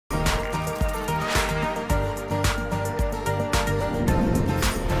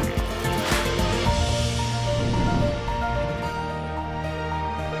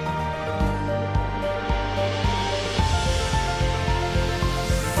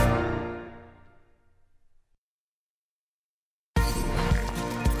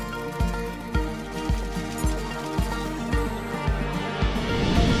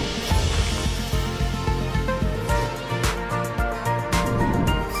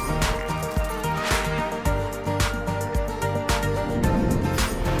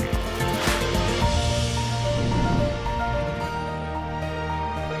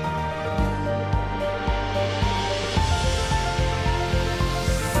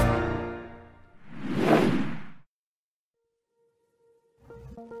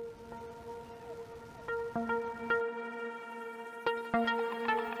Welcome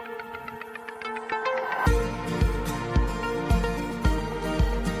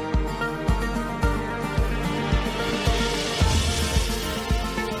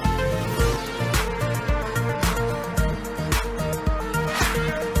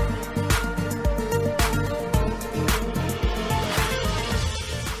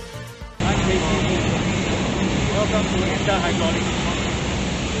to Hydraulics,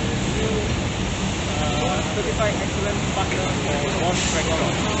 certified excellent partner for Bosch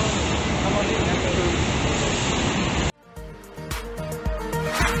Rexroth. Come on in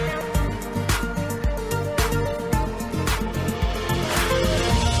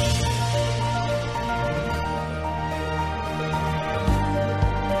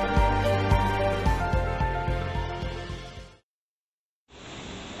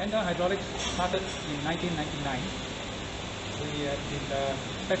and Hydraulics started in 1999. We have been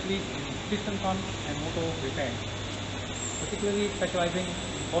specialists in piston pump and motor repair, particularly specializing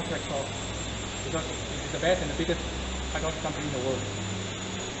in Bosch Rexroth because it is the best and the biggest hydraulics company in the world.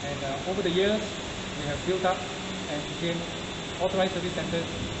 And over the years, we have built up and became authorized service centers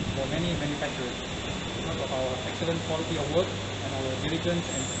for many manufacturers because of our excellent quality of work and our diligence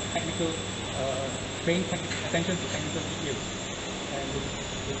and technical trained attention to technical details. And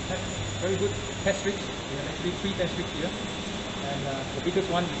we have very good test rigs. We have actually 3 test rigs here. And the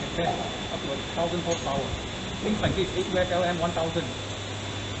biggest one we can test up to 1,000 horsepower. Things like this, A2F LM 1000.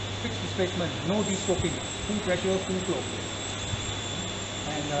 Fixed displacement, no de-stroking, full pressure, full flow.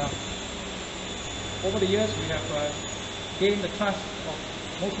 And over the years we have gained the trust of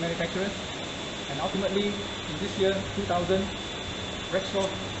most manufacturers. And ultimately, in this year, 2000,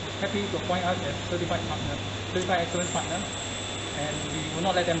 Rexroth is happy to appoint us as certified excellent partner. And we will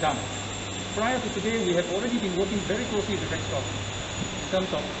not let them down. Prior to today, we have already been working very closely with Rexroth in terms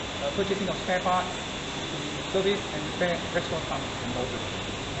of purchasing of spare parts, service and repair Rexroth pumps and motors.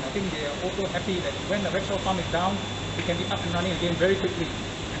 And I think they are also happy that when the Rexroth pump is down, it can be up and running again very quickly.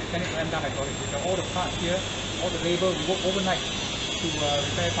 And they send it to ASEAN Hydraulics. We have all the parts here, all the labor. We work overnight to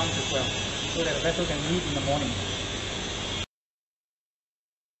repair pumps as well, so that the vessel can leave in the morning.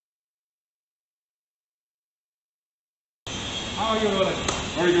 How are you, Roland?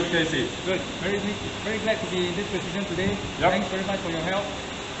 Very good, Casey. Good. Very glad to be in this position today. Yep. Thanks very much for your help.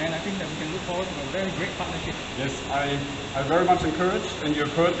 And I think that we can look forward to a very great partnership. Yes, I very much encourage, and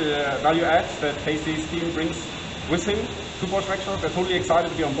you've heard the value adds that Casey's team brings with him to Bosch Rexroth. They're totally excited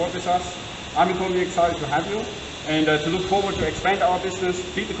to be on board with us. I'm totally excited to have you and to look forward to expand our business,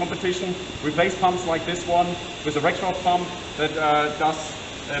 beat the competition, replace pumps like this one with a Rexroth pump that does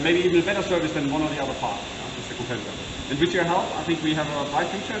maybe even a better service than one or the other part. It's a competitor. And with your help, I think we have a bright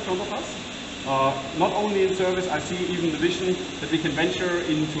future in front of us. Not only in service, I see even the vision that we can venture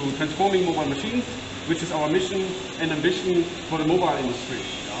into transforming mobile machines, which is our mission and ambition for the mobile industry.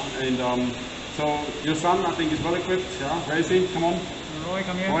 Yeah? And so your son, I think, is well equipped. Yeah? Where is he? Come on. Roy,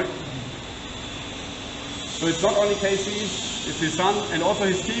 come here. Roy. So it's not only Casey, it's his son and also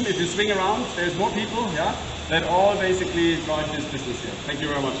his team. If you swing around, there's more people, yeah, that all basically drive this business here. Thank you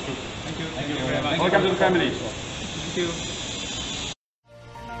very much. Thank you. Thank you very much. Welcome to the family. Thank you.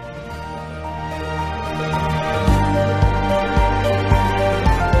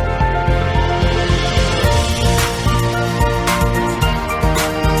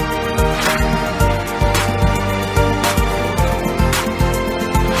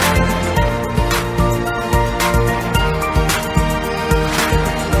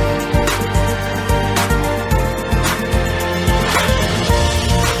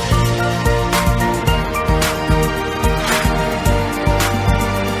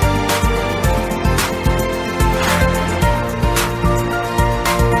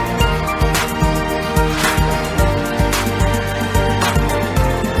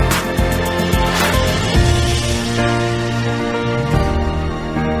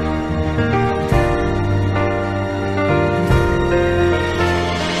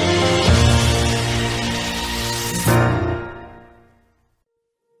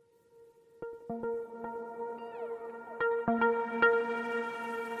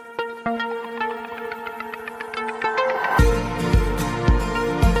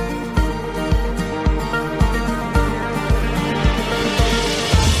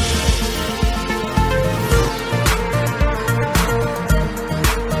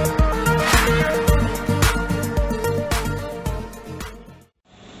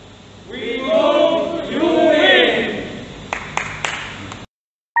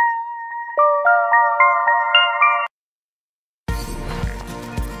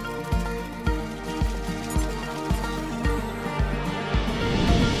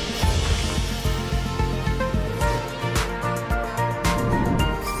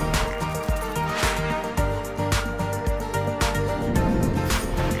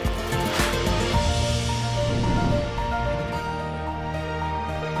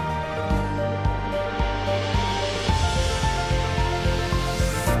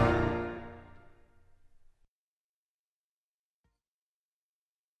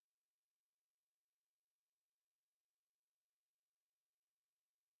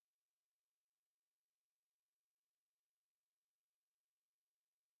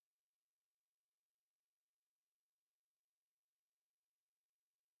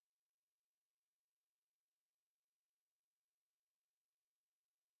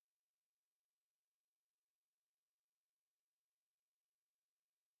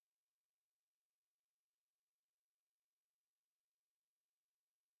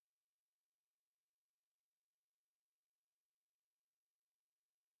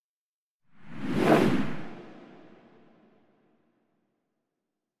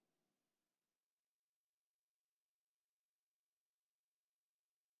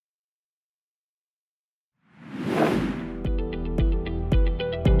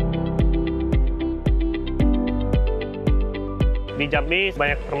 Di Jambi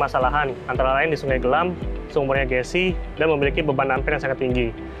banyak permasalahan, antara lain di Sungai Gelam, sumurnya gesi, dan memiliki beban ampere yang sangat tinggi,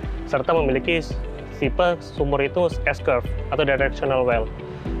 serta memiliki tipe sumur itu S-curve atau directional well.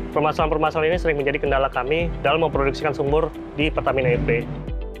 Permasalahan-permasalahan ini sering menjadi kendala kami dalam memproduksikan sumur di Pertamina EP.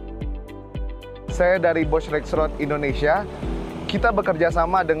 Saya dari Bosch Rexroth Indonesia. Kita bekerja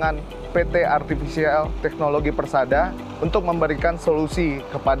sama dengan PT Artificial Teknologi Persada untuk memberikan solusi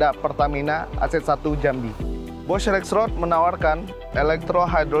kepada Pertamina ASEAN 1 Jambi. Bosch Rexroth menawarkan Electro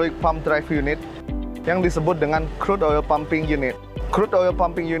Hydraulic Pump Drive Unit yang disebut dengan Crude Oil Pumping Unit. Crude Oil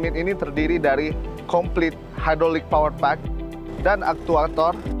Pumping Unit ini terdiri dari complete hydraulic power pack dan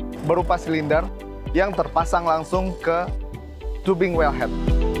aktuator berupa silinder yang terpasang langsung ke tubing wellhead.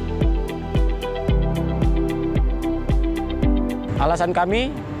 Alasan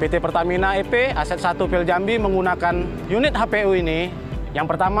kami, PT Pertamina EP ASEAN 1 Pil Jambi menggunakan unit HPU ini, yang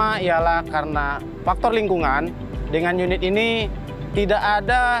pertama ialah karena faktor lingkungan. Dengan unit ini tidak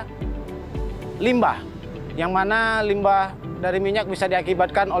ada limbah, yang mana limbah dari minyak bisa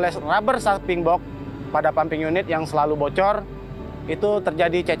diakibatkan oleh rubber sucking box pada pumping unit yang selalu bocor, itu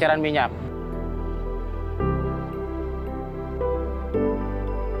terjadi ceceran minyak.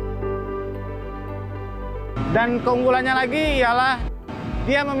 Dan keunggulannya lagi ialah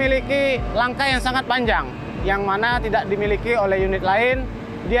dia memiliki langkah yang sangat panjang, yang mana tidak dimiliki oleh unit lain.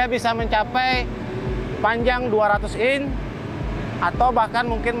 Dia bisa mencapai panjang 200 in atau bahkan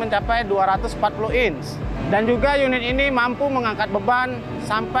mungkin mencapai 240 inch. Dan juga unit ini mampu mengangkat beban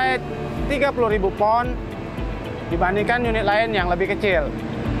sampai 30.000 pon dibandingkan unit lain yang lebih kecil.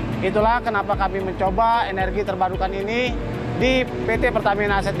 Itulah kenapa kami mencoba energi terbarukan ini di PT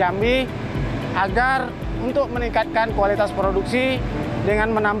Pertamina ASEAN Jambi agar untuk meningkatkan kualitas produksi dengan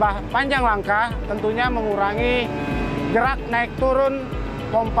menambah panjang langkah, tentunya mengurangi gerak naik turun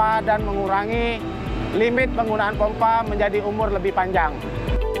pompa dan mengurangi limit penggunaan pompa menjadi umur lebih panjang.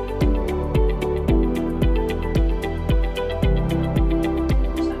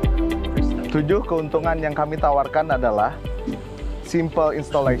 Tujuh keuntungan yang kami tawarkan adalah simple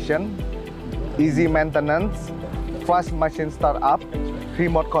installation, easy maintenance, fast machine startup,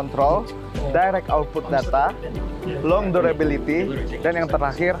 remote control, direct output data, long durability, dan yang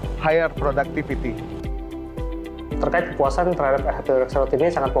terakhir, higher productivity. Terkait kepuasan terhadap Rexroth ini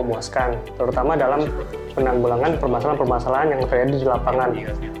sangat memuaskan, terutama dalam penanggulangan permasalahan-permasalahan yang terjadi di lapangan.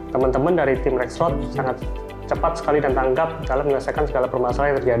 Teman-teman dari tim Rexroth sangat cepat sekali dan tanggap dalam menyelesaikan segala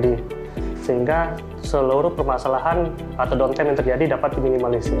permasalahan yang terjadi, sehingga seluruh permasalahan atau downtime yang terjadi dapat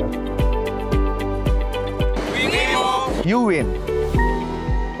diminimalisir. You win!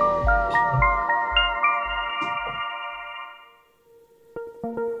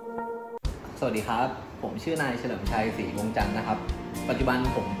 สวัสดีครับผมชื่อนายเฉลิมชัยศรีวงจันทร์นะครับปัจจุบัน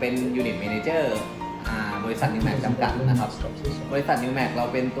ผมเป็นยูนิต Manager บริษัทนิวแม็กจำกัดนะครับบริษัทนิวแม็กเรา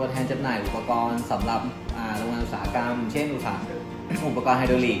เป็นตัวแทนจำหน่ายอุปกรณ์สำหรับโรงงานอุตสาหกรรมเช่นอุปกรณ์ไฮ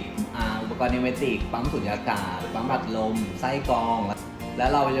ดรอลิกอุปกรณ์นิวเมติกปั๊มสูญญากาศปั๊มอัดลมไส้กรองและ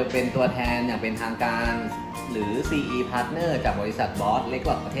เราจะเป็นตัวแทนอย่างเป็นทางการหรือ CE Partner จากบริษัท Bosch เล็กก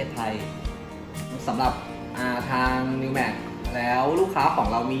ว่าประเทศไทยสำหรับทางนิวแม็กแล้วลูกค้าของ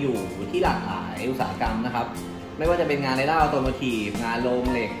เรามีอยู่ที่หลากหลายอุตสาหกรรมนะครับไม่ว่าจะเป็นงานในด้านออโตโมทีฟงานโรง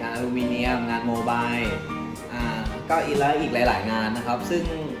เหล็กงานอลูมิเนียมงานโมบายก็อีกหลายๆงานนะครับซึ่ง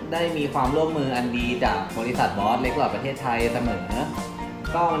ได้มีความร่วมมืออันดีจากบริษัทบอสเล็กกว่าประเทศไทยเสมอ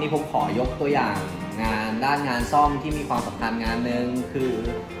ก็วันนี้ผมขอยกตัวอย่างงานด้านงานซ่อมที่มีความสำคัญงานหนึ่งคือ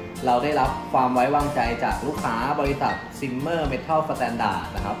เราได้รับความไว้วางใจจากลูกค้าบริษัท Simmer Metal Standard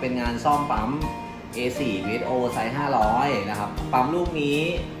นะครับเป็นงานซ่อมปั๊มA4 VSO ไซส์500นะครับปั๊มลูกนี้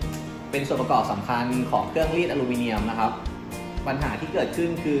เป็นส่วนประกอบสำคัญของเครื่องรีดอลูมิเนียมนะครับปัญหาที่เกิดขึ้น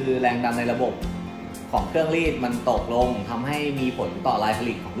คือแรงดันในระบบของเครื่องรีดมันตกลงทำให้มีผลต่อรายผ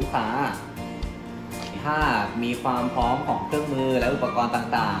ลิตของลูกค้าถ้ามีความพร้อมของเครื่องมือและอุปกรณ์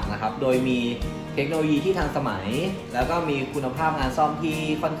ต่างๆนะครับโดยมีเทคโนโลยีที่ทันสมัยแล้วก็มีคุณภาพงานซ่อมที่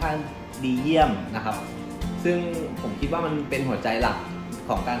ค่อนข้างดีเยี่ยมนะครับซึ่งผมคิดว่ามันเป็นหัวใจหลัก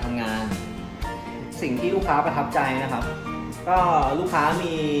ของการทำงานสิ่งที่ลูกค้าประทับใจนะครับก็ลูกค้า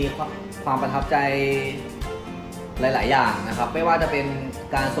มีความประทับใจหลายๆอย่างนะครับไม่ว่าจะเป็น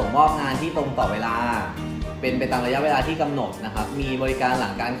การส่งมอบงานที่ตรงต่อเวลาเป็นไปตามระยะเวลาที่กำหนดนะครับมีบริการหลั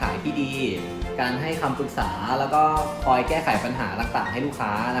งการขายที่ดีการให้คำปรึกษาแล้วก็คอยแก้ไขปัญหาต่างๆให้ลูกค้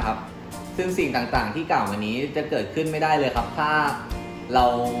านะครับซึ่งสิ่งต่างๆที่กล่าวมานี้จะเกิดขึ้นไม่ได้เลยครับถ้าเรา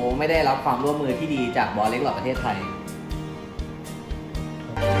ไม่ได้รับความร่วมมือที่ดีจากบอสเล็กหล่อประเทศไทย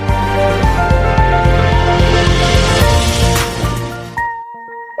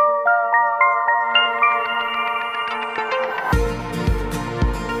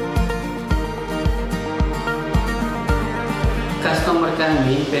Kasih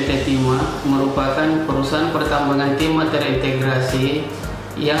kami, PT Timah, merupakan perusahaan pertambangan timah terintegrasi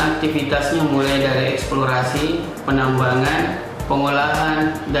yang aktivitasnya mulai dari eksplorasi, penambangan, pengolahan,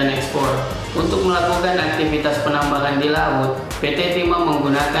 dan ekspor. Untuk melakukan aktivitas penambangan di laut, PT Timah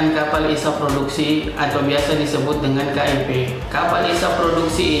menggunakan kapal isap produksi atau biasa disebut dengan KIP. Kapal isap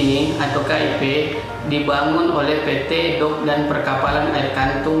produksi ini atau KIP dibangun oleh PT Dok dan Perkapalan Air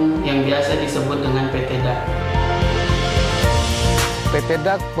Kantung yang biasa disebut dengan PT DAK. PT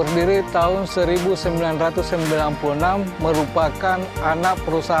DAK berdiri tahun 1996, merupakan anak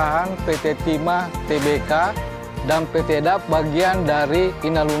perusahaan PT Timah Tbk dan PT DAK bagian dari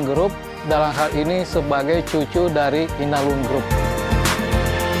Inalum Group, dalam hal ini sebagai cucu dari Inalum Group.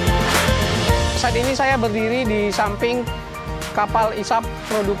 Saat ini saya berdiri di samping kapal isap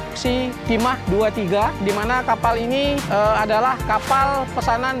produksi Timah 23, di mana kapal ini adalah kapal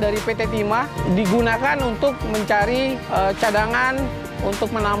pesanan dari PT Timah, digunakan untuk mencari cadangan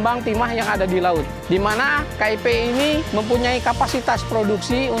untuk menambang timah yang ada di laut. Di mana KIP ini mempunyai kapasitas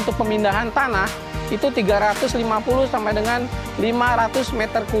produksi untuk pemindahan tanah itu 350 sampai dengan 500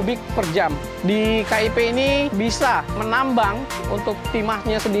 meter kubik per jam. Di KIP ini bisa menambang untuk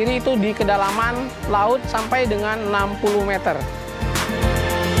timahnya sendiri itu di kedalaman laut sampai dengan 60 meter.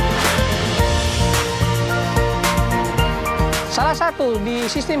 Salah satu di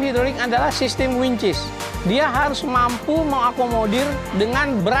sistem hidrolik adalah sistem winches. Dia harus mampu mengakomodir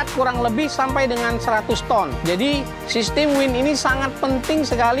dengan berat kurang lebih sampai dengan 100 ton. Jadi sistem wind ini sangat penting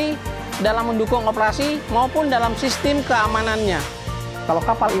sekali dalam mendukung operasi maupun dalam sistem keamanannya. Kalau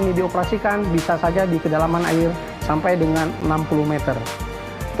kapal ini dioperasikan bisa saja di kedalaman air sampai dengan 60 meter.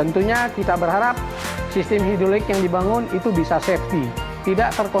 Tentunya kita berharap sistem hidrolik yang dibangun itu bisa safety,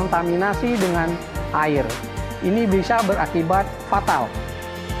 tidak terkontaminasi dengan air. Ini bisa berakibat fatal.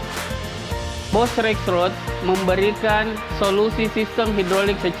 Bosch Rexroth memberikan solusi sistem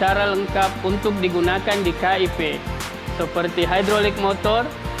hidrolik secara lengkap untuk digunakan di KIP, seperti hydraulic motor,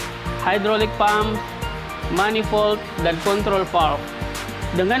 hydraulic pump, manifold, dan control valve.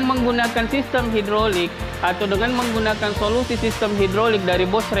 Dengan menggunakan sistem hidrolik atau dengan menggunakan solusi sistem hidrolik dari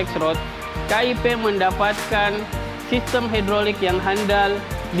Bosch Rexroth, KIP mendapatkan sistem hidrolik yang handal,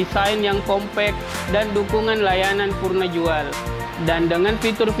 desain yang kompak, dan dukungan layanan purna jual. Dan dengan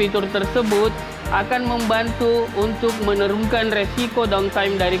fitur-fitur tersebut akan membantu untuk menurunkan resiko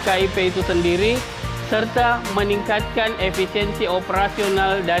downtime dari KIP itu sendiri, serta meningkatkan efisiensi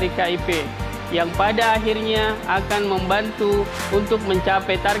operasional dari KIP, yang pada akhirnya akan membantu untuk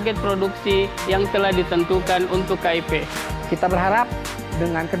mencapai target produksi yang telah ditentukan untuk KIP. Kita berharap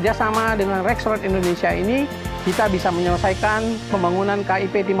dengan kerjasama dengan Rexroth Indonesia ini, kita bisa menyelesaikan pembangunan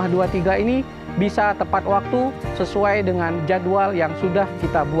KIP Timah 23 ini bisa tepat waktu sesuai dengan jadwal yang sudah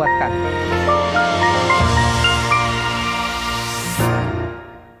kita buatkan.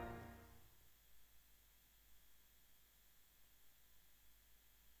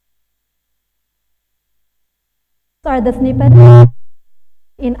 Are the snippet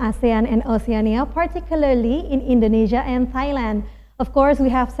in ASEAN and Oceania, particularly in Indonesia and Thailand. Of course, we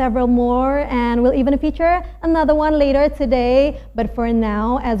have several more, and we'll even feature another one later today. But for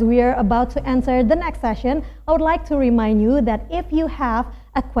now, as we are about to enter the next session, I would like to remind you that if you have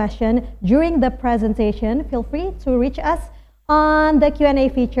a question during the presentation, feel free to reach us on the Q&A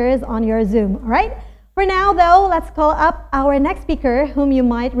features on your Zoom, all right? For now, though, let's call up our next speaker, whom you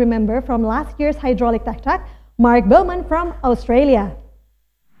might remember from last year's Hydraulic Tech Talk, Mark Bowman from Australia.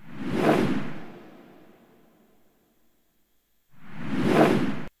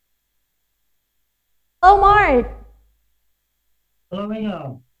 Hello, Mark. Hello,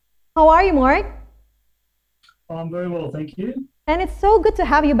 Inga. How are you, Mark? I'm very well, thank you. And it's so good to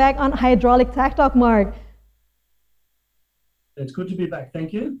have you back on Hydraulic Tech Talk, Mark. It's good to be back,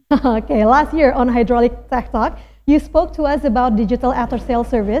 thank you. Okay, last year on Hydraulic Tech Talk, you spoke to us about digital after-sales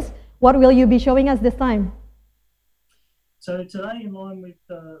service. What will you be showing us this time? So today, in line with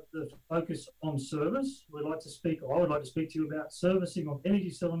the focus on service, I would like to speak to you about servicing of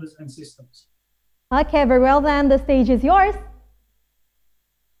energy cylinders and systems. Okay, very well then, the stage is yours.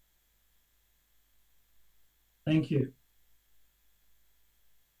 Thank you.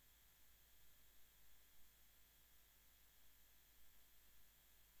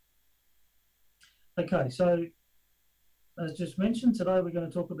 Okay, so as just mentioned, today we're going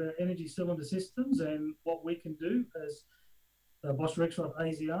to talk about energy cylinder systems and what we can do as Bosch Rexroth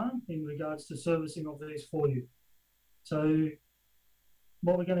ASEAN in regards to servicing of these for you. So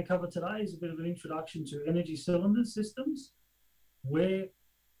what we're going to cover today is a bit of an introduction to energy cylinder systems, where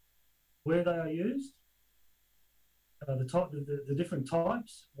they are used, the different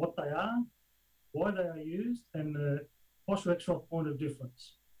types, what they are, why they are used, and Bosch Rexroth point of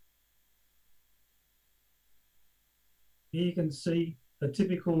difference. Here you can see a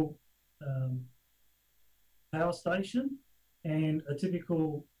typical power station and a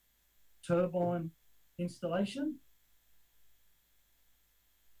typical turbine installation.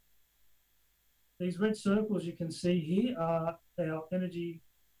 These red circles you can see here are our energy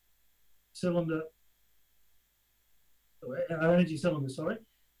cylinder, sorry.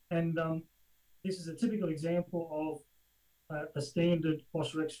 And this is a typical example of a standard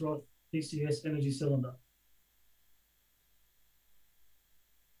Bosch Rexroth ECS energy cylinder.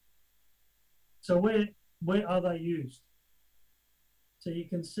 So where are they used? So you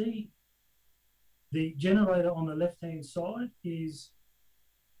can see the generator on the left-hand side is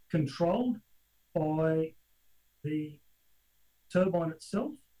controlled by the turbine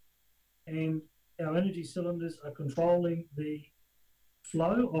itself, and our energy cylinders are controlling the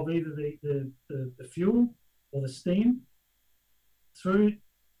flow of either the fuel or the steam through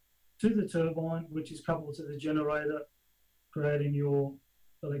to the turbine, which is coupled to the generator, creating your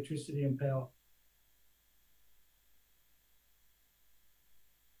electricity and power.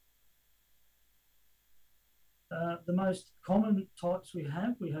 The most common types we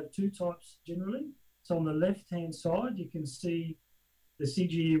have two types generally. So on the left-hand side, you can see the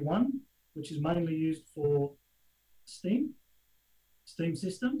CGE1, which is mainly used for steam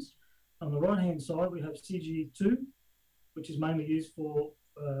systems. On the right-hand side, we have CGE2, which is mainly used for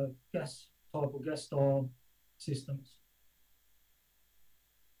gas type or gas style systems.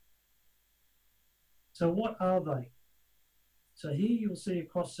 So what are they? So here you'll see a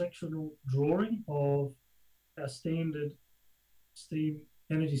cross-sectional drawing of our standard steam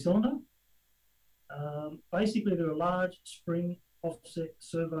energy cylinder. Basically, they're a large spring offset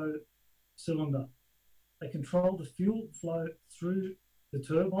servo cylinder. They control the fuel flow through the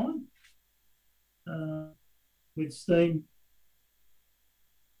turbine with steam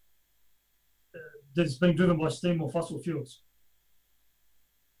that's being driven by steam or fossil fuels.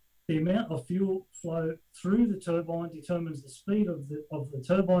 The amount of fuel flow through the turbine determines the speed of the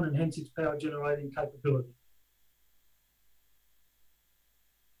turbine and hence its power generating capability.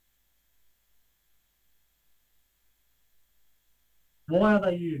 Why are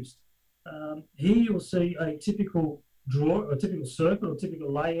they used? Here you'll see a typical circuit or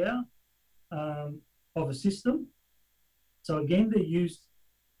typical layout of a system. So again, they're used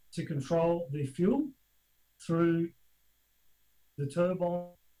to control the fuel through the turbine.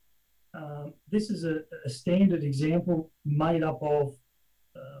 This is a standard example made up of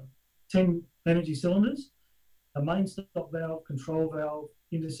 10 energy cylinders, a main stop valve, control valve,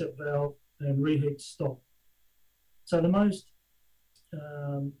 intercept valve, and reheat stop. So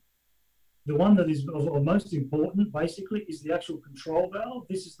the one that is of most important basically is the actual control valve.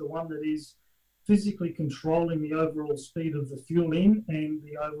 This is the one that is physically controlling the overall speed of the fuel in and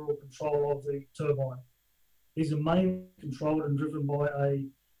the overall control of the turbine. These are mainly controlled and driven by a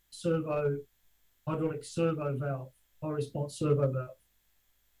hydraulic servo valve, high response servo valve.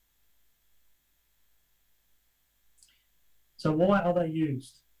 So why are they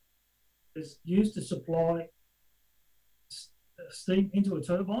used? It's used to supply steam into a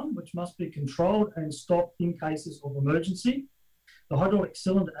turbine, which must be controlled and stopped in cases of emergency. The hydraulic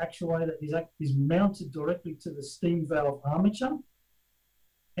cylinder actuator is mounted directly to the steam valve armature,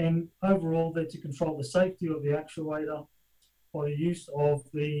 and overall they're to control the safety of the actuator by the use of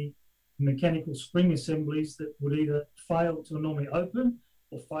the mechanical spring assemblies that would either fail to a normally open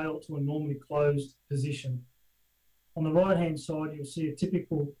or fail to a normally closed position. On the right-hand side, you'll see a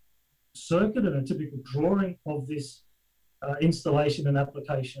typical circuit and a typical drawing of this installation and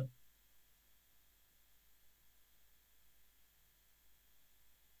application.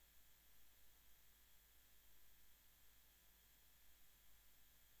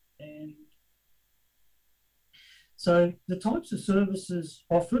 And so the types of services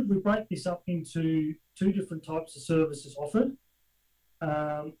offered, we break this up into two different types of services offered.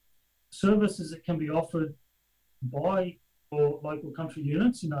 Services that can be offered by or local country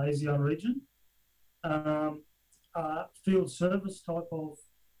units in the ASEAN region. Field service type of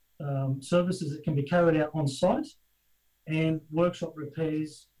services that can be carried out on site, and workshop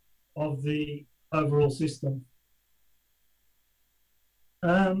repairs of the overall system.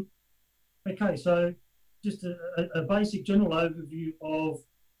 Okay, so just a basic general overview of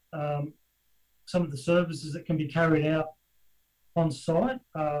some of the services that can be carried out on site.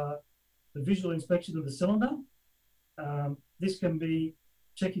 The visual inspection of the cylinder. This can be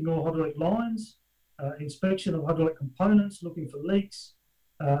checking all hydraulic lines, inspection of hydraulic components, looking for leaks,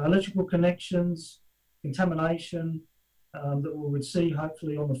 electrical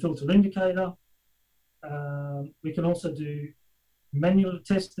We can also do manual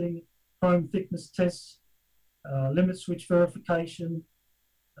testing, chrome thickness tests, limit switch verification,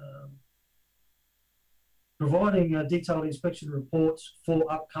 providing detailed inspection reports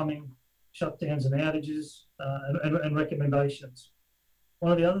for upcoming shutdowns and outages, and recommendations.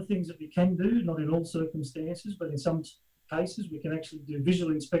 One of the other things that we can do, not in all circumstances, but in some cases, we can actually do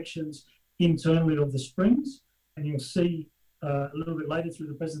visual inspections internally of the springs, and you'll see a little bit later through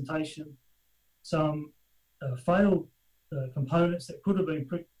the presentation some failed components that could have been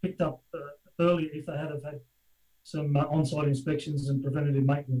picked up earlier if they had had some on-site inspections and preventative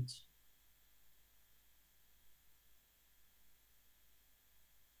maintenance.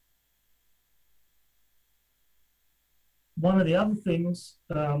 One of the other things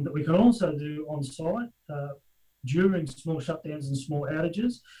that we can also do on site during small shutdowns and small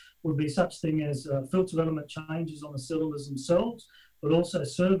outages would be such thing as filter element changes on the cylinders themselves, but also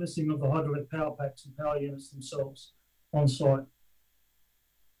servicing of the hydraulic power packs and power units themselves on site.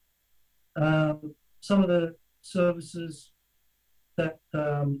 Some of the services that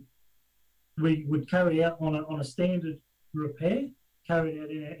we would carry out on a standard repair carried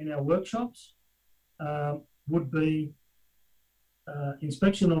out in our workshops would be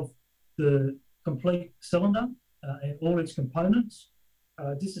inspection of the complete cylinder and all its components,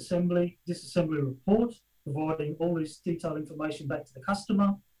 disassembly report, providing all this detailed information back to the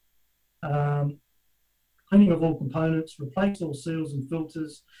customer, cleaning of all components, replace all seals and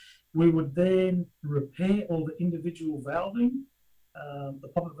filters. We would then repair all the individual valving, the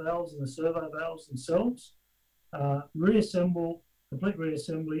poppet valves and the servo valves themselves, reassemble, complete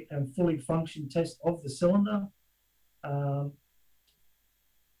reassembly and fully function test of the cylinder,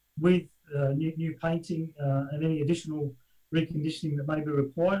 with new painting and any additional reconditioning that may be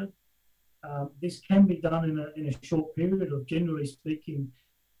required. This can be done in a short period of, generally speaking,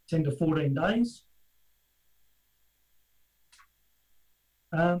 10 to 14 days.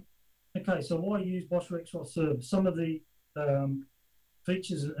 Okay, so why use Bosch Rexroth service? Some of the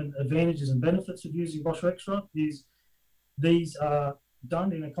features and advantages and benefits of using Bosch Rexroth is these are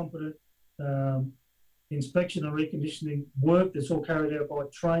done in a competent inspection and reconditioning work that's all carried out by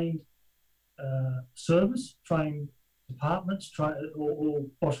trained trained departments, or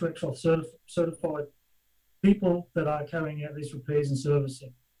Bosch Rexroth certified people that are carrying out these repairs and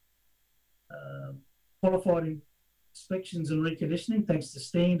servicing. Qualified inspections and reconditioning thanks to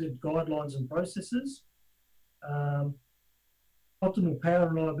standard guidelines and processes. Optimal power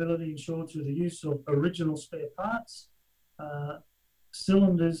and reliability ensured through the use of original spare parts.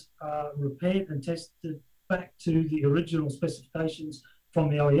 Cylinders are repaired and tested back to the original specifications from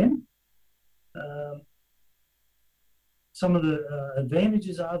the OEM. Some of the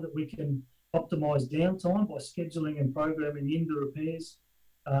advantages are that we can optimize downtime by scheduling and programming in the repairs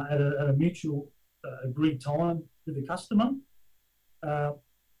at a mutual agreed time with the customer,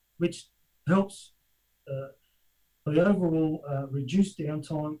 which helps for the overall reduced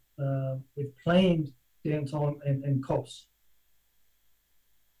downtime with planned downtime and costs.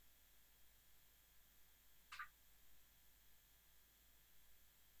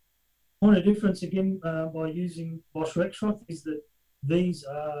 Point of difference again by using Bosch Rexroth is that these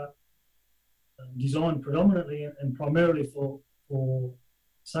are designed predominantly and primarily for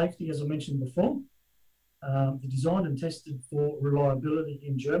safety, as I mentioned before. They're designed and tested for reliability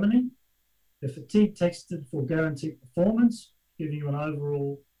in Germany. They're fatigue tested for guaranteed performance, giving you an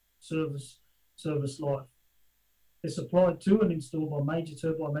overall service life. They're supplied to and installed by major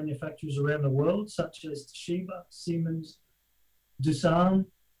turbine manufacturers around the world, such as Toshiba, Siemens, Doosan,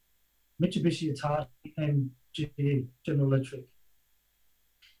 Mitsubishi Hitachi and GE, General Electric.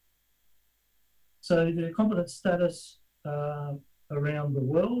 So the competent status around the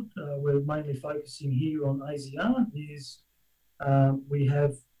world, we're mainly focusing here on ASEAN, is we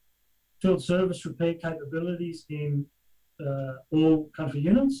have field service repair capabilities in all country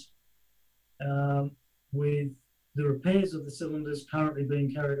units, with the repairs of the cylinders currently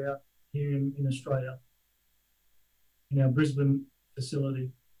being carried out here in Australia, in our Brisbane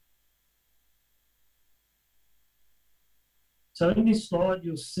facility. So in this slide,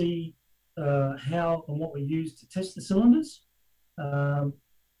 you'll see how and what we use to test the cylinders.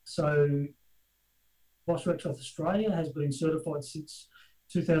 So Bosch Rexroth Australia has been certified since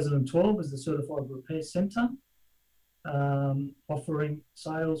 2012 as the Certified Repair Centre, offering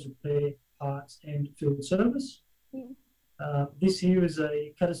sales, repair, parts and field service. This here is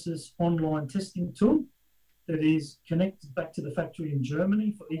a Catasys online testing tool that is connected back to the factory in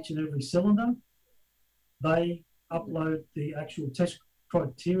Germany for each and every cylinder. They upload the actual test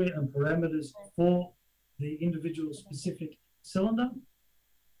criteria and parameters for the individual specific cylinder.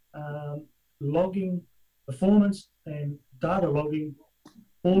 logging, performance and data logging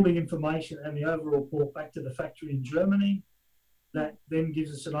all the information and the overall report back to the factory in Germany. That then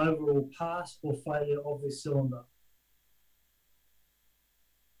gives us an overall pass or failure of this cylinder.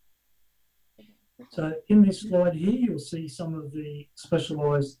 So in this slide here, you'll see some of the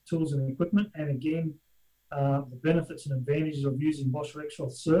specialised tools and equipment, and again, the benefits and advantages of using Bosch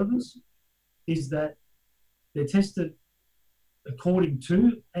Rexroth servers is that they're tested according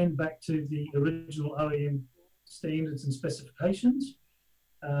to and back to the original OEM standards and specifications.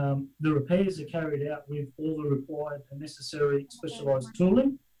 The repairs are carried out with all the required and necessary specialised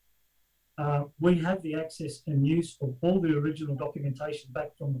tooling. We have the access and use of all the original documentation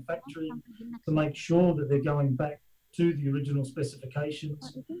back from the factory to make sure that they're going back to the original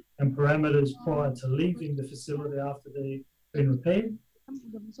specifications and parameters prior to leaving the facility after they've been repaired.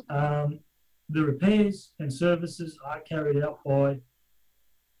 The repairs and services are carried out by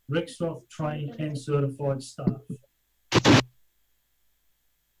Rexroth trained and certified staff.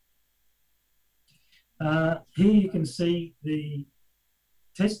 Here you can see the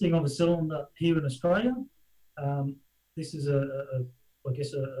testing of a cylinder here in Australia. This is I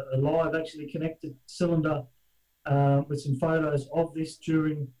guess a live actually connected cylinder with some photos of this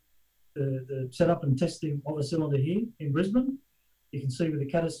during the setup and testing of a cylinder here in Brisbane. You can see with the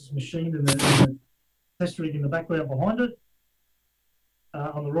catalysis machine and the test rig in the background behind it.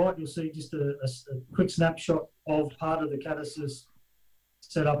 On the right, you'll see just a quick snapshot of part of the catalysis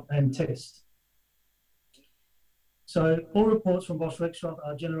setup and test. So all reports from Bosch Rexroth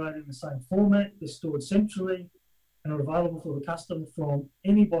are generated in the same format. They're stored centrally and are available for the customer from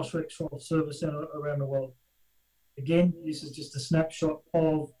any Bosch Rexroth service centre around the world. Again, this is just a snapshot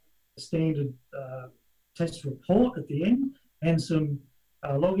of the standard test report at the end and some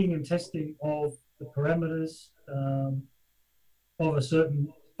logging and testing of the parameters of a certain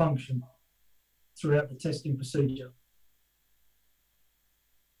function throughout the testing procedure.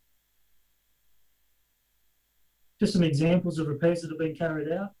 Just some examples of repairs that have been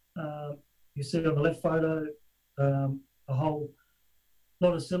carried out. You see on the left photo a whole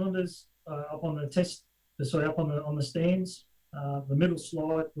lot of cylinders up on the test. Sorry, up on the stands. The middle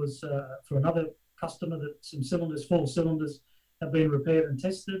slide was for another customer that some cylinders, 4 cylinders, have been repaired and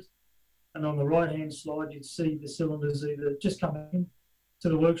tested. And on the right-hand slide, you'd see the cylinders either just coming in to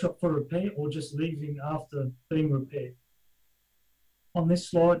the workshop for repair or just leaving after being repaired. On this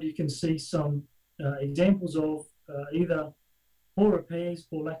slide, you can see some examples of either poor repairs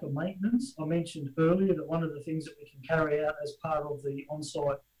or lack of maintenance. I mentioned earlier that one of the things that we can carry out as part of the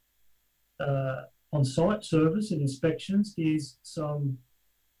on-site service and inspections is some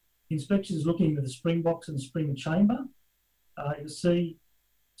inspections looking at the spring box and spring chamber. You'll see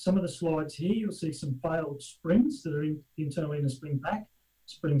some of the slides here, you'll see some failed springs that are internally in the spring pack,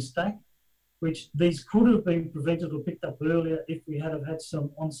 spring stack, which these could have been prevented or picked up earlier if we had have had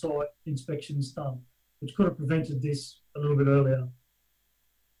some on-site inspections done, which could have prevented this a little bit earlier.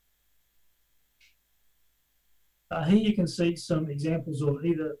 Here you can see some examples of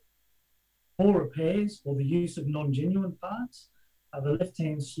either poor repairs or the use of non-genuine parts. The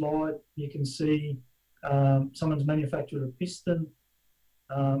left-hand slide, you can see someone's manufactured a piston,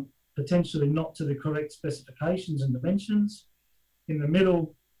 potentially not to the correct specifications and dimensions. In the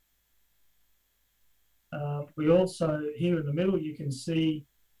middle, we also, here in the middle, you can see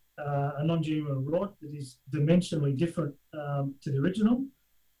a non-genuine rod that is dimensionally different to the original,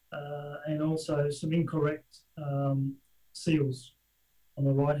 and also some incorrect seals on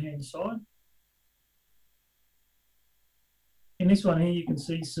the right-hand side. In this one here, you can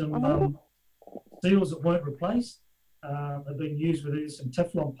see some seals that weren't replaced. Have been used with either some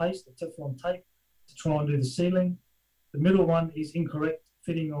Teflon paste or Teflon tape to try and do the sealing. The middle one is incorrect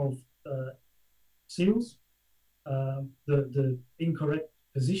fitting of seals, the incorrect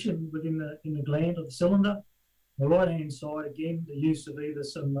position within the gland of the cylinder. On the right-hand side, again, the use of either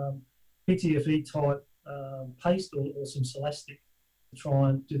some PTFE type paste or some Celastic to try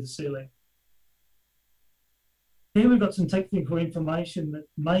and do the sealing. Here we've got some technical information that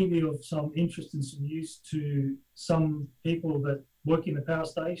may be of some interest and some use to some people that work in the power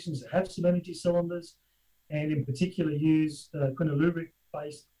stations that have some energy cylinders, and in particular use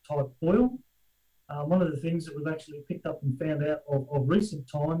quinolubric-based type oil. One of the things that we've actually picked up and found out of recent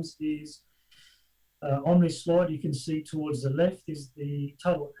times is on this slide, you can see towards the left is the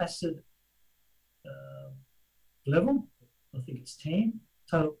total acid level. I think it's 10.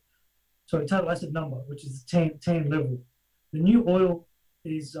 Total acid number, which is the 10 level. The new oil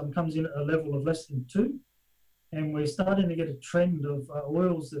is comes in at a level of less than 2, and we're starting to get a trend of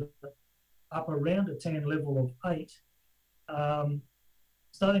oils that are up around a 10 level of 8.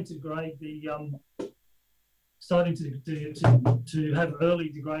 starting to degrade the starting to have early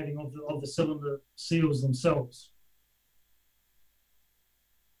degrading of the cylinder seals themselves.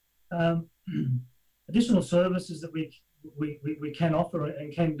 Additional services that we can offer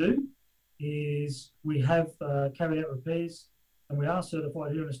and can do is we have carried out repairs, and we are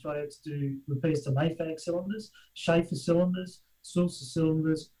certified here in Australia to do repairs to Mayfag cylinders, Schaefer cylinders, Sulzer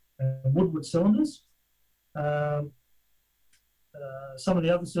cylinders, and Woodward cylinders. Some of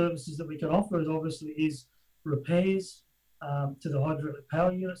the other services that we can offer is obviously repairs to the hydraulic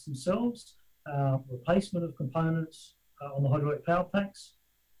power units themselves, replacement of components on the hydraulic power packs,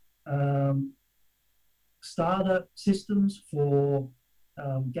 starter systems for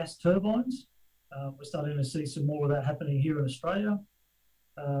gas turbines. We're starting to see some more of that happening here in Australia.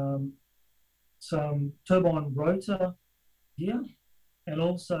 Some turbine rotor gear, and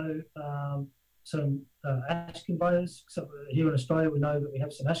also some ash conveyors. So here in Australia, we know that we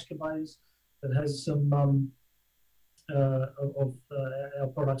have some ash conveyors that has some of our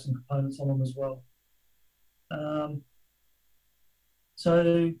products and components on them as well.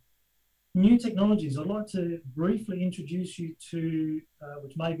 So new technologies, I'd like to briefly introduce you to,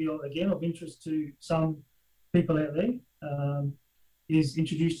 which may be again of interest to some people out there, is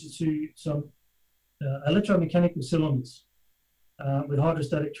introduce you to some electromechanical cylinders with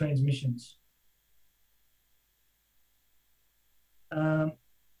hydrostatic transmissions.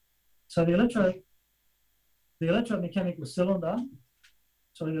 So the electromechanical cylinder,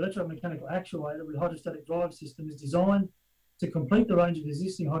 sorry, the electromechanical actuator with hydrostatic drive system is designed to complete the range of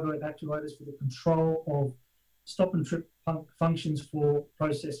existing hydraulic actuators for the control of stop and trip functions for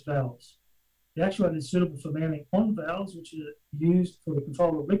process valves. The actuator is suitable for mounting on valves, which are used for the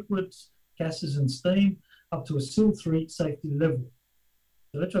control of liquids, gases and steam up to a SIL 3 safety level.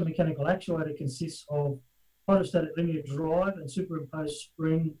 The electromechanical actuator consists of hydrostatic linear drive and superimposed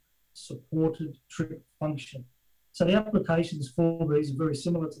spring supported trip function. So the applications for these are very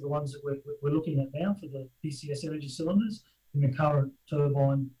similar to the ones that we're looking at now for the PCS energy cylinders in the current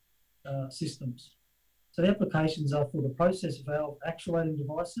turbine systems. So the applications are for the process valve actuating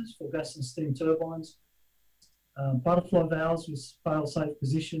devices for gas and steam turbines, butterfly valves with fail-safe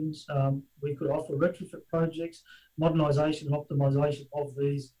positions. We could offer retrofit projects, modernisation and optimisation of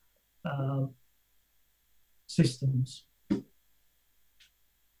these systems.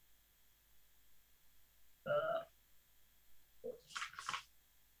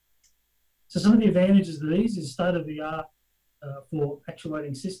 So some of the advantages of these is state-of-the-art for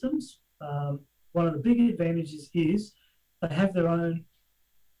actuating systems. One of the big advantages is they have their own,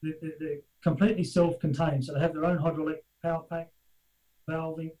 they're completely self-contained. So they have their own hydraulic power pack,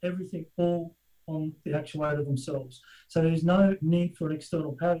 valving, everything all on the actuator themselves. So there's no need for an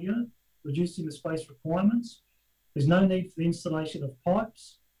external power unit, reducing the space requirements. There's no need for the installation of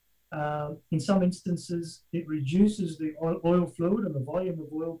pipes. In some instances, it reduces the oil fluid and the volume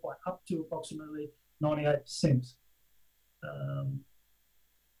of oil by up to approximately 98%.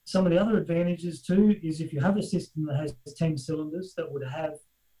 Some of the other advantages too is if you have a system that has 10 cylinders that would have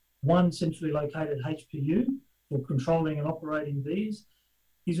one centrally located HPU for controlling and operating these,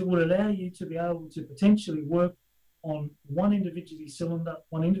 is it would allow you to be able to potentially work on one individual cylinder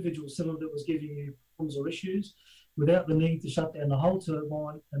that was giving you problems or issues without the need to shut down the whole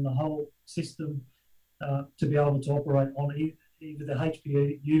turbine and the whole system to be able to operate on either the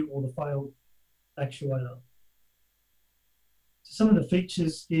HPU or the failed actuator. So some of the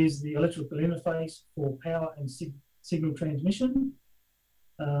features is the electrical interface for power and signal transmission.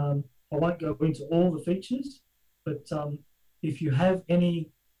 I won't go into all the features, but if you have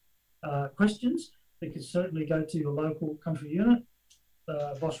any questions, you can certainly go to your local country unit,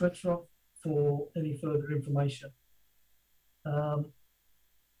 Bosch Rexroth, for any further information.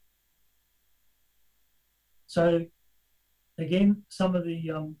 So again, some of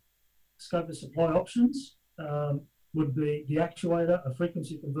the scope of supply options would be the actuator, a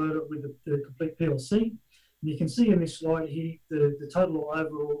frequency converter with the complete PLC. And you can see in this slide here the total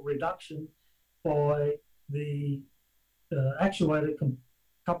overall reduction by the actuator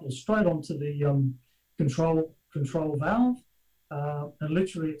coupled straight onto the control valve. And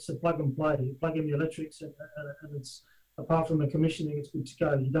literally it's a plug and play. You plug in the electrics and it's, apart from the commissioning, it's good to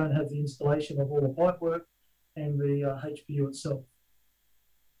go. You don't have the installation of all the pipe work and the HPU itself.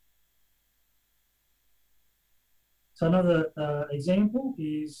 So another example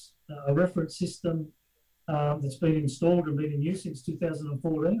is a reference system that's been installed and been in use since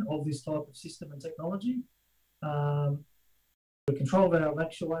 2014 of this type of system and technology. The control valve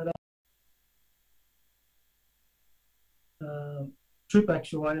actuator, trip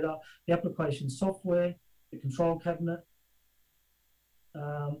actuator, the application software, the control cabinet,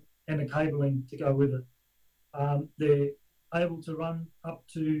 and the cabling to go with it. They're able to run up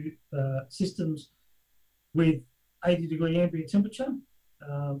to systems with 80-degree ambient temperature,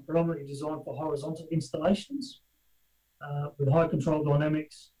 predominantly designed for horizontal installations, with high control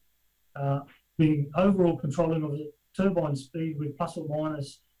dynamics, the overall controlling of the turbine speed with plus or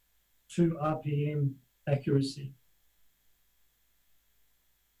minus 2 RPM accuracy.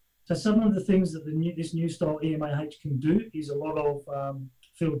 So some of the things that this new style EMAH can do is a lot of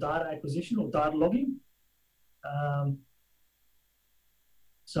field data acquisition or data logging.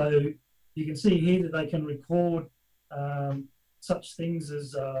 So you can see here that they can record such things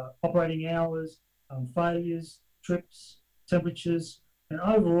as operating hours, failures, trips, temperatures, and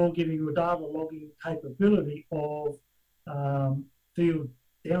overall giving you a data logging capability of field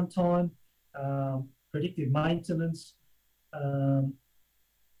downtime, predictive maintenance,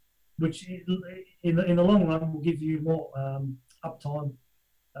 which in the long run will give you more uptime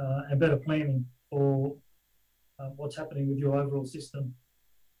and better planning for what's happening with your overall system.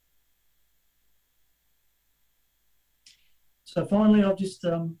 So finally, I've just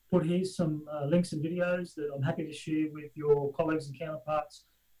put here some links and videos that I'm happy to share with your colleagues and counterparts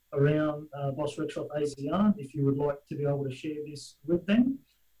around Bosch Rexroth ASEAN if you would like to be able to share this with them.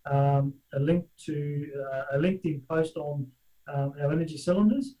 A link to a LinkedIn post on our energy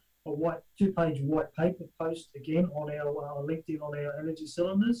cylinders, a two-page white paper post again on our LinkedIn on our energy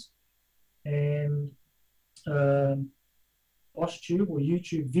cylinders, and Bosch Tube or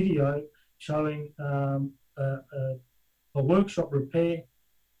YouTube video showing a workshop repair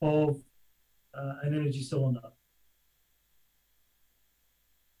of an energy cylinder.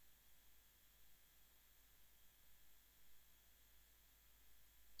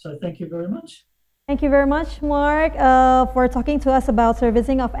 So thank you very much. Thank you very much, Mark, for talking to us about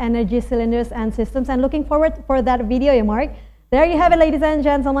servicing of energy cylinders and systems, and looking forward for that video, Mark. There you have it, ladies and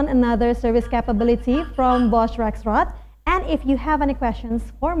gentlemen, another service capability from Bosch Rexroth. And if you have any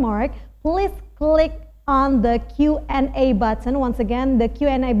questions for Mark, please click on the Q&A button. Once again, the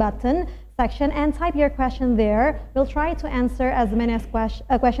Q&A button section, and type your question there. We'll try to answer as many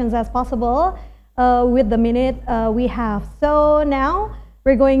questions as possible with the minute we have. So now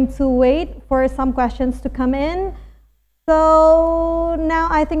we're going to wait for some questions to come in. So now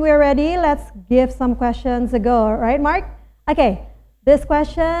I think we're ready. Let's give some questions a go, right, Mark? Okay, this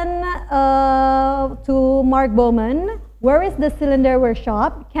question to Mark Bowman. Where is the cylinder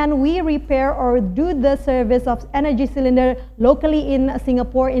workshop? Can we repair or do the service of energy cylinder locally in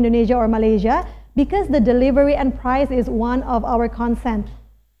Singapore, Indonesia, or Malaysia? Because the delivery and price is one of our concern.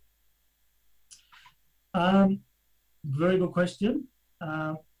 Very good question.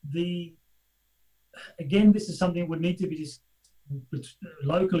 Again, this is something that would need to be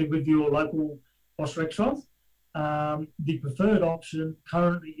locally with your local Bosch Rexroth. The preferred option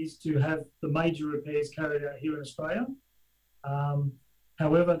currently is to have the major repairs carried out here in Australia.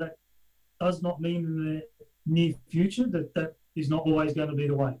 However, that does not mean in the near future that is not always going to be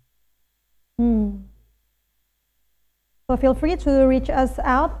the way. So feel free to reach us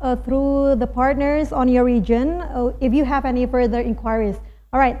out through the partners on your region if you have any further inquiries.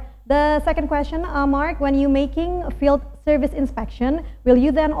 All right, the second question, Mark, when you're making a field service inspection, will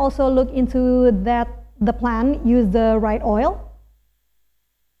you then also look into that the plant use the right oil?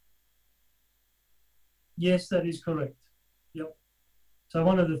 Yes, that is correct. Yep. So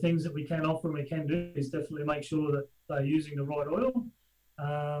one of the things that we can offer and we can do is definitely make sure that they're using the right oil.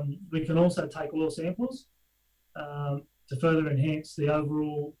 We can also take oil samples to further enhance the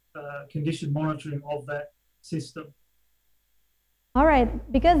overall condition monitoring of that system. All right,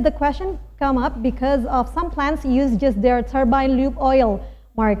 because the question come up because of some plants use just their turbine lube oil,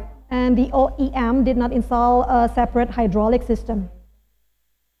 Mark, and the OEM did not install a separate hydraulic system.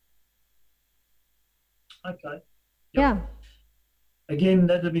 Okay. Yep. Yeah. Again,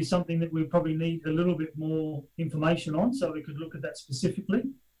 that would be something that we probably need a little bit more information on, so we could look at that specifically.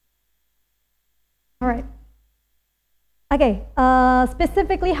 All right. Okay,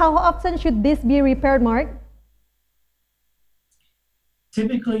 specifically, how often should this be repaired, Mark?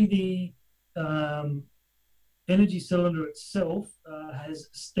 Typically, the energy cylinder itself has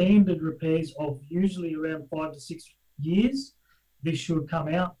standard repairs of usually around 5 to 6 years. This should come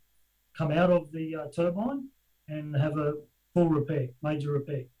out of the turbine and have a full repair, major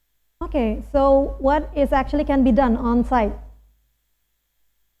repair. Okay, so what is actually can be done on site?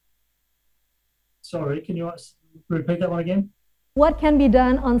 Sorry, can you repeat that one again? What can be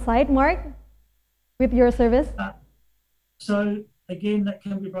done on site, Mark, with your service? So again, that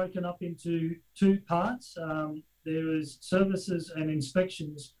can be broken up into two parts. There is services and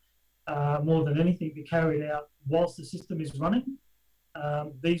inspections more than anything be carried out whilst the system is running.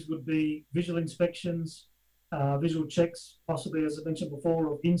 These would be visual inspections, visual checks, possibly, as I mentioned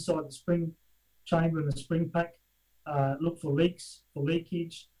before, of inside the spring chamber and the spring pack. Look for leaks, for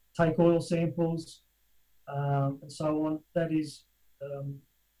leakage, take oil samples, and so on. That is,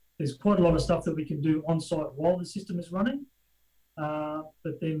 there's quite a lot of stuff that we can do on site while the system is running.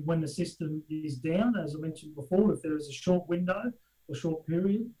 But then when the system is down, as I mentioned before, if there is a short window or short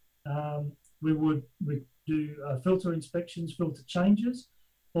period, we do filter inspections, filter changes,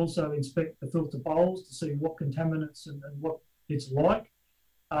 also inspect the filter bowls to see what contaminants and what it's like,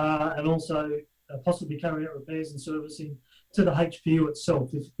 and also possibly carry out repairs and servicing to the HPU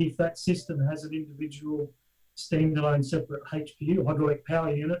itself. If that system has an individual standalone separate HPU, hydraulic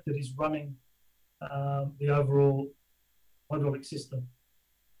power unit, that is running the overall hydraulic system.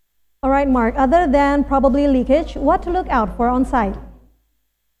 All right, Mark, other than probably leakage, what to look out for on site?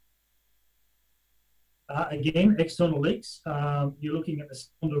 Again, external leaks. You're looking at the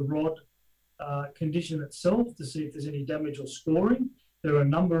cylinder rod condition itself to see if there's any damage or scoring. There are a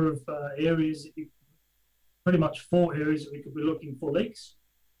number of areas, pretty much 4 areas that we could be looking for leaks.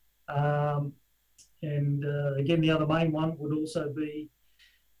 And again, the other main one would also be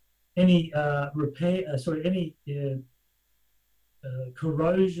any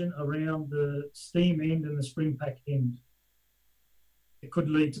corrosion around the steam end and the spring pack end. It could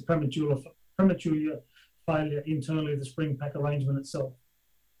lead to premature failure internally of the spring pack arrangement itself.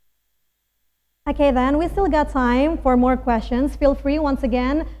 Okay, then we still got time for more questions. Feel free once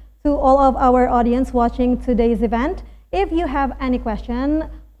again to all of our audience watching today's event. If you have any question,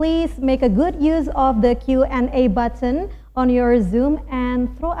 please make a good use of the Q&A button on your Zoom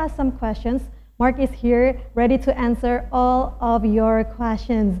and throw us some questions. Mark is here ready to answer all of your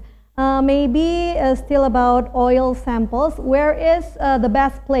questions. Maybe still about oil samples. Where is the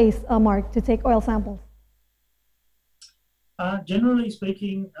best place, Mark, to take oil samples? Generally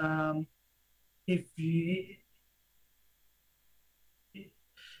speaking, if you,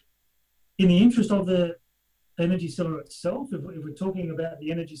 in the interest of the energy cylinder itself, if we're talking about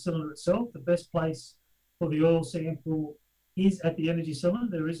the energy cylinder itself, the best place for the oil sample is at the energy cylinder.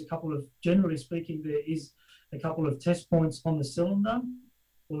 There is a couple of, generally speaking, there is a couple of test points on the cylinder,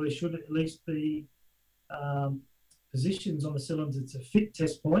 or there should at least be positions on the cylinder to fit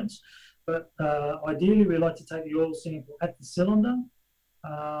test points. But ideally, we like to take the oil sample at the cylinder.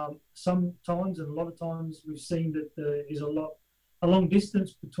 Sometimes, and a lot of times, we've seen that there is a long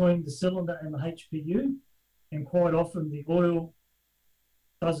distance between the cylinder and the HPU, and quite often the oil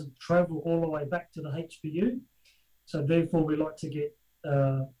doesn't travel all the way back to the HPU. So therefore, we like to get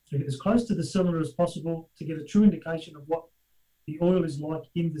as close to the cylinder as possible to get a true indication of what the oil is like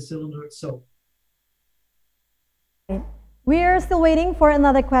in the cylinder itself. We're still waiting for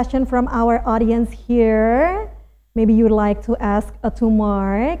another question from our audience here. Maybe you'd like to ask to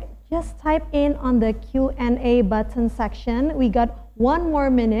Mark. Just type in on the Q&A button section. We got 1 more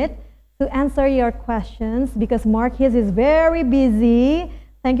minute to answer your questions because Mark is very busy.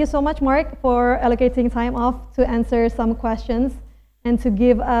 Thank you so much, Mark, for allocating time off to answer some questions and to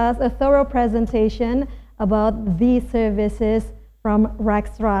give us a thorough presentation about these services from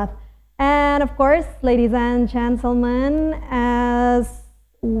Rexroth. And of course, ladies and gentlemen, as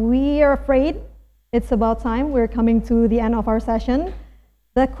we are afraid it's about time, we're coming to the end of our session.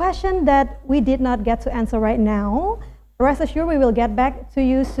 The question that we did not get to answer right now, rest assured we will get back to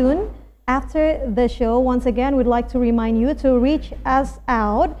you soon. After the show, once again, we'd like to remind you to reach us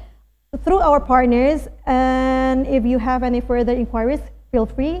out through our partners. And if you have any further inquiries, feel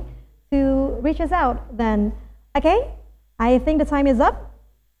free to reach us out then. Okay, I think the time is up.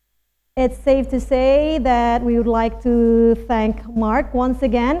 It's safe to say that we would like to thank Mark once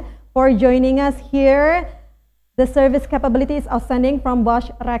again for joining us here. The service capability is outstanding from Bosch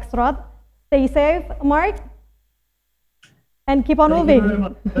Rexroth. Stay safe, Mark. And keep on moving. Thank you very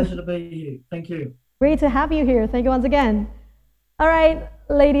much. Pleasure to be here. Thank you. Great to have you here. Thank you once again. All right,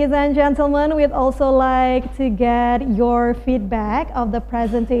 ladies and gentlemen, we'd also like to get your feedback of the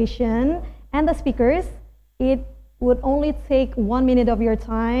presentation and the speakers. It would only take 1 minute of your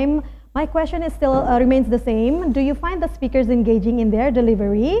time. My question is still remains the same. Do you find the speakers engaging in their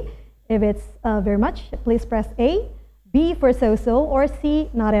delivery? If it's very much, please press A, B for so-so, or C,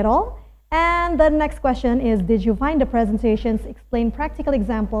 not at all. And the next question is, did you find the presentations explain practical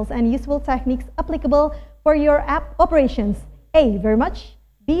examples and useful techniques applicable for your app operations? A, very much,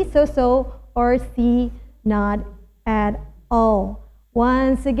 B, so-so, or C, not at all.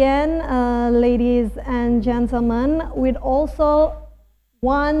 Once again, ladies and gentlemen, we'd also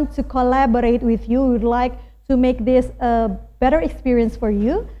want to collaborate with you. We'd like to make this a better experience for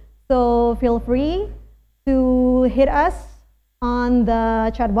you. So feel free to hit us on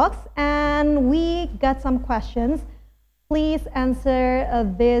the chat box, and we got some questions. Please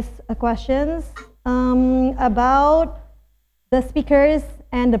answer these questions about the speakers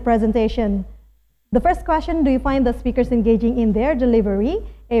and the presentation. The first question, do you find the speakers engaging in their delivery?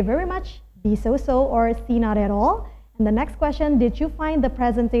 A, very much, B, so-so, or C, not at all? And the next question, did you find the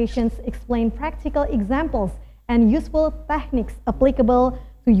presentations explain practical examples and useful techniques applicable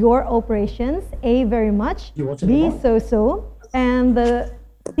to your operations? A, very much, B, so-so, and the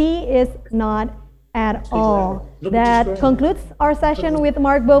C is not at all. That concludes our session with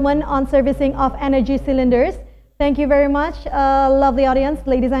Mark Bowman on servicing of energy cylinders. Thank you very much, lovely audience,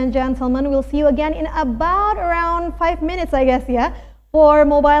 ladies and gentlemen. We'll see you again in about around 5 minutes, I guess, yeah, for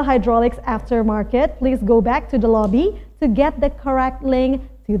mobile hydraulics aftermarket. Please go back to the lobby to get the correct link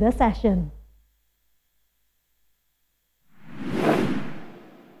to the session.